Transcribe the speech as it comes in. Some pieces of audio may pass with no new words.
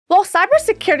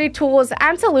cybersecurity tools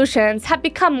and solutions have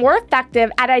become more effective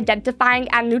at identifying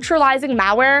and neutralizing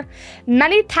malware,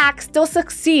 many attacks still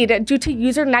succeed due to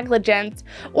user negligence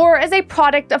or as a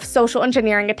product of social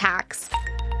engineering attacks.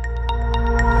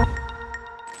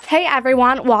 Hey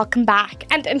everyone, welcome back.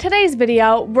 And in today's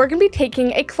video, we're going to be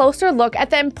taking a closer look at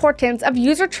the importance of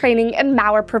user training and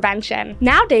malware prevention.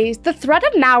 Nowadays, the threat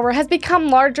of malware has become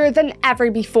larger than ever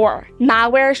before.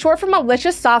 Malware, short for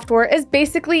malicious software, is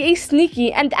basically a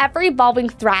sneaky and ever-evolving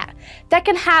threat that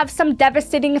can have some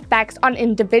devastating effects on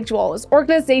individuals,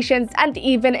 organizations, and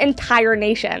even entire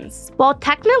nations. While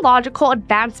technological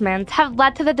advancements have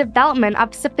led to the development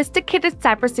of sophisticated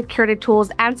cybersecurity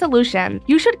tools and solutions,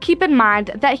 you should keep in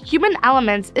mind that human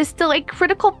elements is still a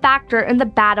critical factor in the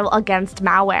battle against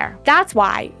malware. That's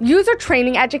why user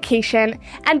training education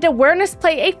and awareness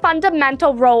play a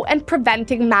fundamental role in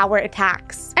preventing malware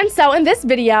attacks. And so in this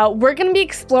video, we're going to be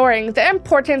exploring the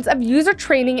importance of user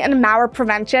training and malware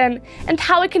prevention and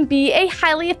how it can be a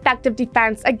highly effective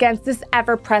defense against this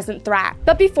ever-present threat.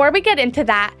 But before we get into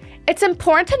that, it's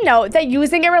important to note that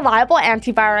using a reliable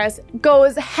antivirus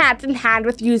goes hand in hand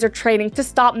with user training to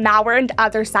stop malware and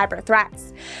other cyber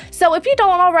threats. So if you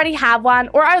don't already have one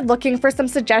or are looking for some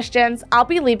suggestions, I'll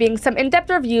be leaving some in-depth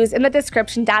reviews in the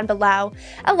description down below,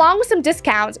 along with some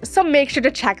discounts, so make sure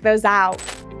to check those out.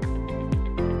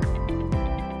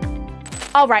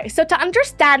 Alright, so to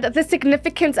understand the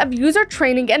significance of user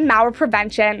training and malware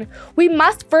prevention, we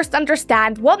must first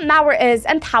understand what malware is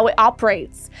and how it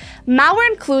operates. Malware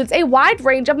includes a wide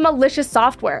range of malicious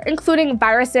software, including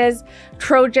viruses,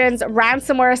 Trojans,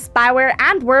 ransomware, spyware,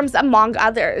 and worms, among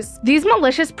others. These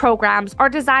malicious programs are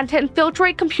designed to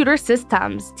infiltrate computer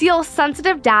systems, steal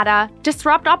sensitive data,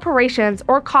 disrupt operations,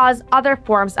 or cause other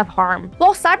forms of harm.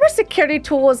 While cybersecurity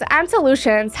tools and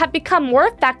solutions have become more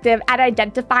effective at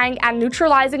identifying and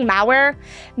neutralizing malware,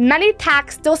 many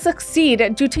attacks still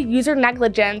succeed due to user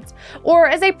negligence or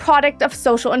as a product of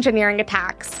social engineering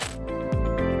attacks.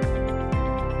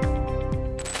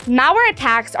 Malware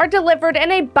attacks are delivered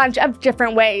in a bunch of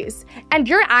different ways, and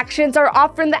your actions are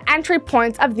often the entry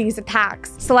points of these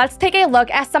attacks. So let's take a look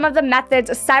at some of the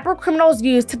methods cybercriminals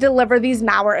use to deliver these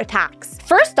malware attacks.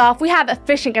 First off, we have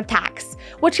phishing attacks,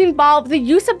 which involve the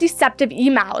use of deceptive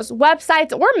emails,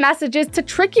 websites, or messages to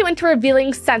trick you into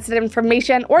revealing sensitive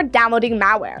information or downloading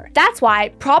malware. That's why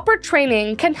proper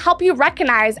training can help you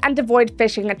recognize and avoid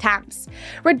phishing attempts,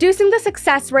 reducing the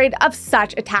success rate of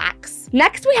such attacks.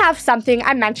 Next, we have something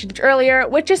I mentioned earlier,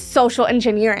 which is social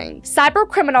engineering.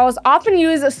 Cybercriminals often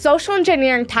use social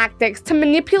engineering tactics to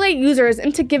manipulate users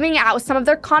into giving out some of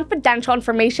their confidential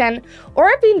information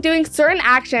or even doing certain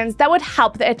actions that would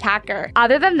help the attacker.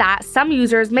 Other than that, some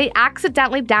users may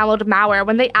accidentally download malware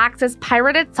when they access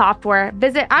pirated software,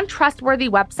 visit untrustworthy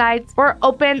websites, or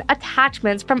open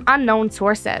attachments from unknown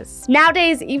sources.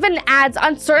 Nowadays, even ads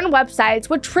on certain websites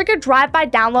would trigger drive-by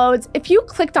downloads if you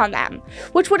clicked on them,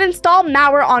 which would install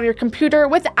malware on your computer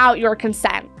without your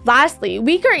consent. Lastly,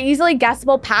 weak or easily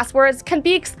guessable passwords can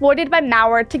be exploited by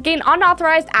malware to gain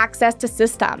unauthorized access to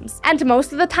systems. And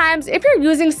most of the times, if you're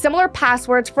using similar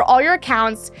passwords for all your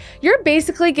accounts, you're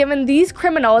basically giving these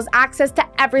criminals access to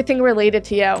everything related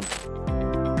to you.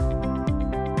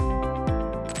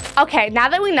 Okay, now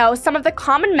that we know some of the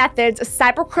common methods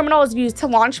cybercriminals use to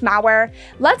launch malware,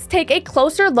 let's take a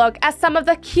closer look at some of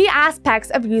the key aspects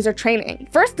of user training.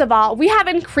 First of all, we have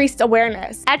increased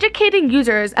awareness. Educating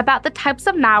users about the types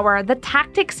of malware, the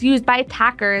tactics used by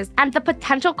attackers, and the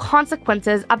potential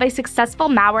consequences of a successful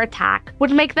malware attack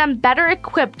would make them better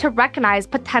equipped to recognize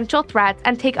potential threats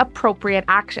and take appropriate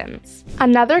actions.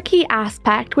 Another key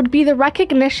aspect would be the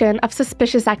recognition of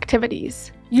suspicious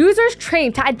activities. Users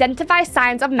trained to identify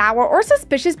signs of malware or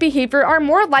suspicious behavior are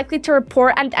more likely to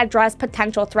report and address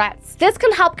potential threats. This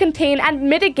can help contain and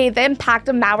mitigate the impact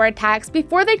of malware attacks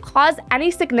before they cause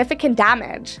any significant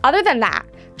damage. Other than that,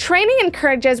 training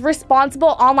encourages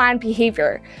responsible online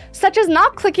behavior, such as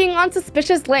not clicking on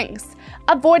suspicious links,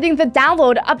 avoiding the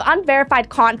download of unverified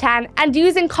content, and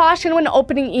using caution when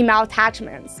opening email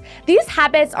attachments. These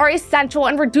habits are essential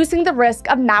in reducing the risk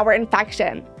of malware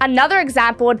infection. Another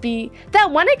example would be that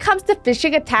when it comes to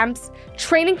phishing attempts,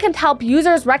 training can help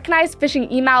users recognize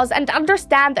phishing emails and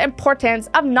understand the importance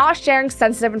of not sharing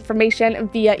sensitive information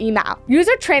via email.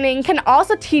 User training can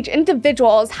also teach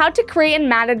individuals how to create and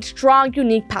manage strong,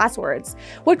 unique passwords,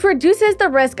 which reduces the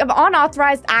risk of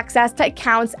unauthorized access to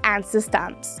accounts and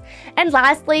systems. And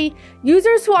lastly,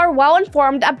 users who are well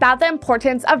informed about the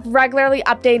importance of regularly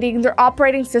updating their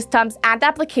operating systems and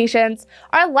applications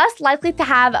are less likely to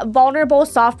have vulnerable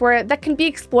software that can be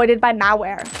exploited by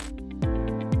malware.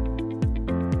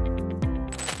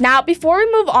 Now, before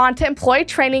we move on to employee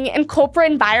training in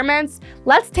corporate environments,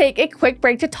 let's take a quick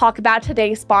break to talk about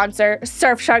today's sponsor,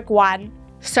 Surfshark One.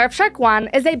 Surfshark One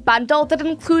is a bundle that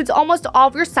includes almost all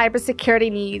of your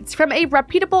cybersecurity needs, from a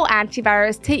reputable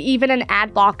antivirus to even an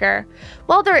ad blocker.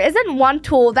 While there isn't one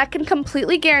tool that can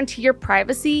completely guarantee your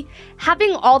privacy,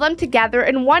 having all of them together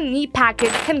in one neat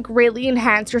package can greatly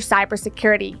enhance your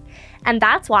cybersecurity. And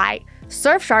that's why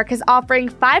Surfshark is offering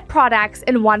 5 products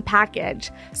in one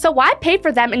package. So why pay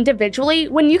for them individually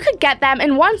when you could get them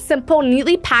in one simple,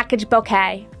 neatly packaged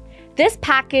bouquet? This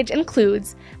package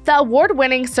includes the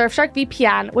award-winning Surfshark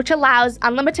VPN, which allows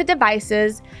unlimited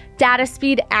devices, data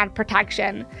speed, and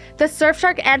protection. The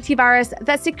Surfshark antivirus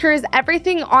that secures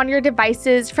everything on your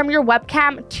devices from your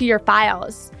webcam to your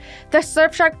files. The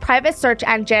Surfshark private search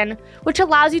engine, which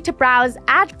allows you to browse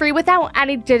ad-free without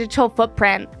any digital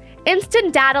footprint.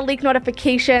 Instant data leak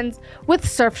notifications with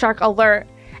Surfshark Alert.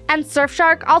 And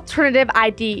Surfshark Alternative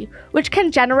ID, which can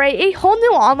generate a whole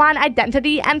new online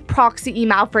identity and proxy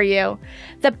email for you.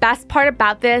 The best part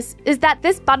about this is that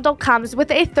this bundle comes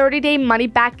with a 30-day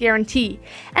money-back guarantee,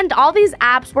 and all these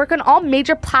apps work on all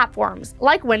major platforms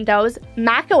like Windows,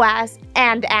 macOS,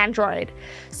 and Android.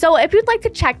 So if you'd like to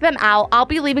check them out, I'll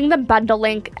be leaving the bundle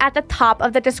link at the top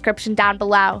of the description down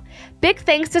below. Big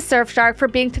thanks to Surfshark for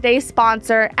being today's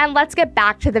sponsor, and let's get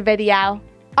back to the video.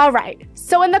 Alright,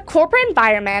 so in the corporate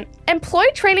environment,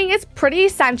 employee training is pretty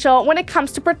essential when it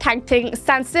comes to protecting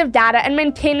sensitive data and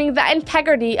maintaining the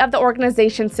integrity of the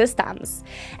organization's systems.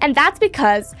 And that's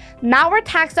because malware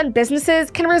attacks on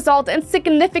businesses can result in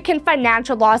significant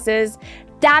financial losses,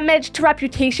 damage to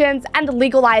reputations, and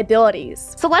legal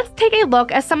liabilities. So let's take a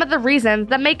look at some of the reasons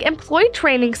that make employee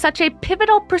training such a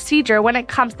pivotal procedure when it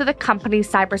comes to the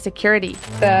company's cybersecurity.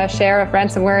 The share of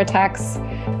ransomware attacks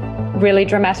really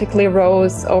dramatically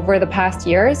rose over the past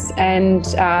years,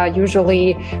 and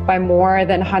usually by more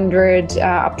than 100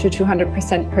 up to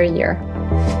 200% per year.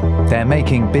 They're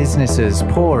making businesses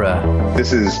poorer.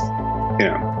 This is,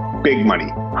 big money,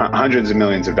 hundreds of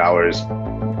millions of dollars,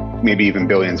 maybe even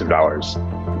billions of dollars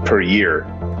per year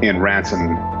in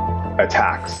ransom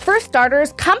attacks. For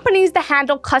starters, companies that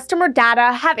handle customer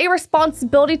data have a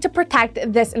responsibility to protect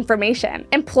this information.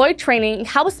 Employee training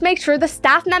helps make sure the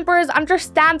staff members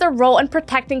understand their role in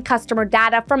protecting customer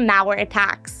data from malware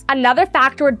attacks. Another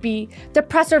factor would be the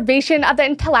preservation of the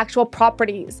intellectual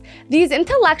properties. These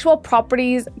intellectual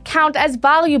properties count as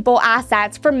valuable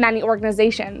assets for many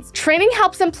organizations. Training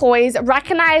helps employees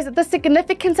recognize the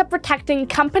significance of protecting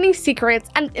company secrets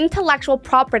and intellectual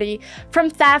property from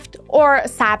theft or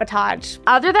sabotage.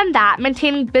 Other than that,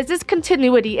 maintaining business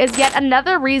continuity is yet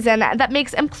another reason that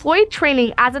makes employee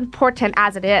training as important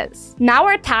as it is.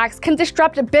 Malware attacks can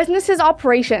disrupt businesses'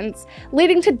 operations,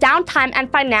 leading to downtime and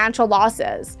financial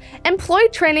losses. Employee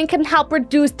training can help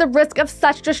reduce the risk of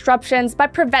such disruptions by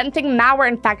preventing malware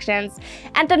infections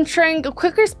and ensuring a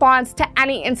quick response to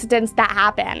any incidents that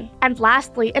happen. And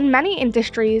lastly, in many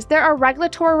industries, there are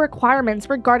regulatory requirements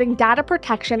regarding data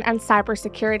protection and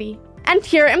cybersecurity. And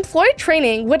here, employee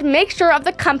training would make sure of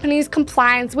the company's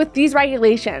compliance with these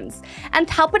regulations and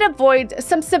help it avoid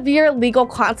some severe legal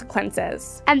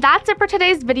consequences. And that's it for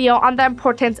today's video on the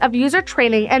importance of user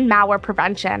training and malware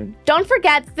prevention. Don't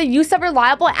forget that the use of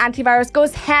reliable antivirus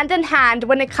goes hand in hand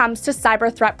when it comes to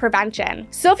cyber threat prevention.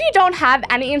 So if you don't have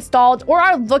any installed or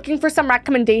are looking for some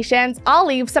recommendations, I'll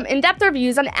leave some in-depth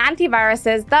reviews on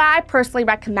antiviruses that I personally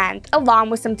recommend,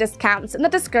 along with some discounts in the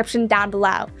description down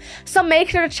below. So make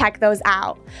sure to check those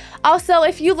out. Also,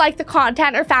 if you liked the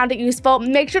content or found it useful,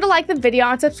 make sure to like the video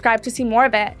and subscribe to see more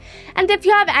of it. And if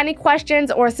you have any questions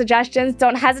or suggestions,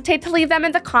 don't hesitate to leave them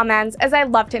in the comments, as I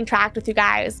love to interact with you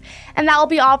guys. And that will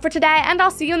be all for today, and I'll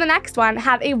see you in the next one.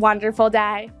 Have a wonderful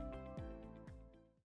day.